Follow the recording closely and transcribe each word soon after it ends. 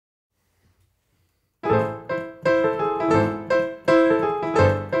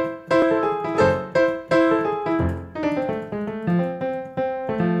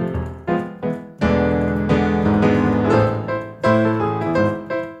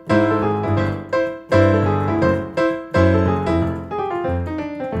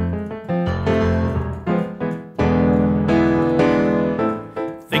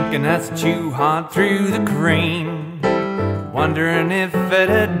has to chew hard through the cream, wondering if it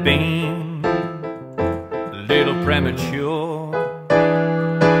had been a little premature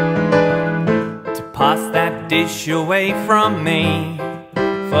to pass that dish away from me,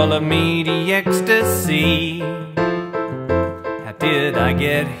 full of meaty ecstasy. How did I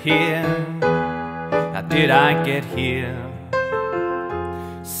get here? How did I get here?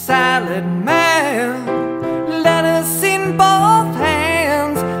 Salad man, lettuce in both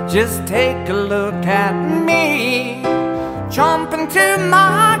hands, just take a look at me, chomping through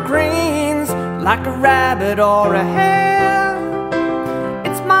my greens like a rabbit or a hare.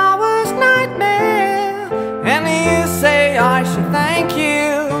 It's my worst nightmare, and you say I should thank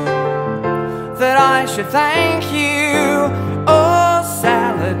you, that I should thank you. Oh,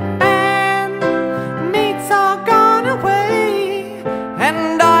 salad man, meat's all gone away,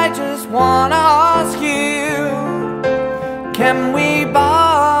 and I just wanna ask you, can we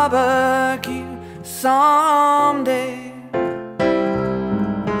barbecue someday?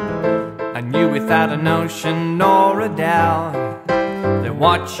 I knew without a notion or a doubt that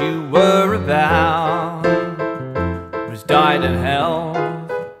what you were about was diet and health,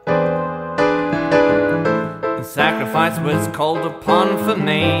 and sacrifice was called upon for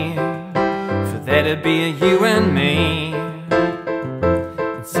me, for there to be a you and me.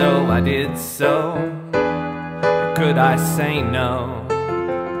 And so I did so. Could I say no?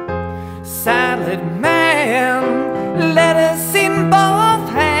 Salad man, lettuce in both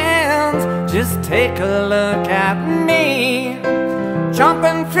hands, just take a look at me,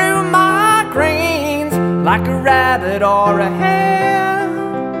 chomping through my greens like a rabbit or a hare.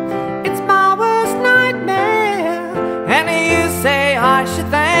 It's my worst nightmare, and you say I should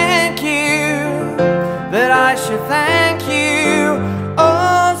thank you, that I should thank you.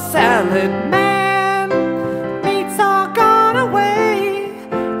 Oh, salad man, meat's all gone away,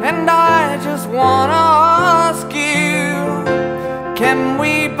 and I just wanna ask you, can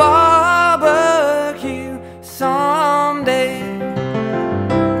we barbecue someday?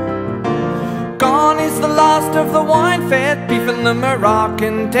 Gone is the last of the wine-fed beef and the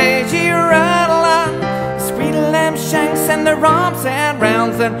Moroccan Tagey rattler, sweet lamb shanks and the rumps and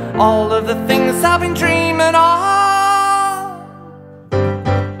rounds, and all of the things I've been dreaming of.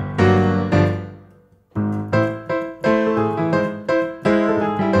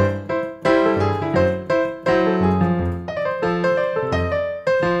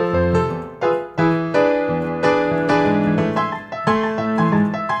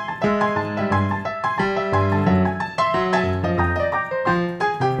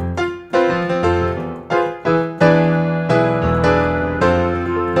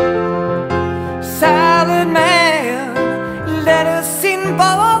 Salad man, lettuce in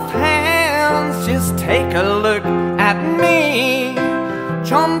both hands, just take a look at me,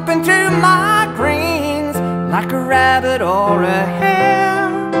 chomping through my greens like a rabbit or a hare.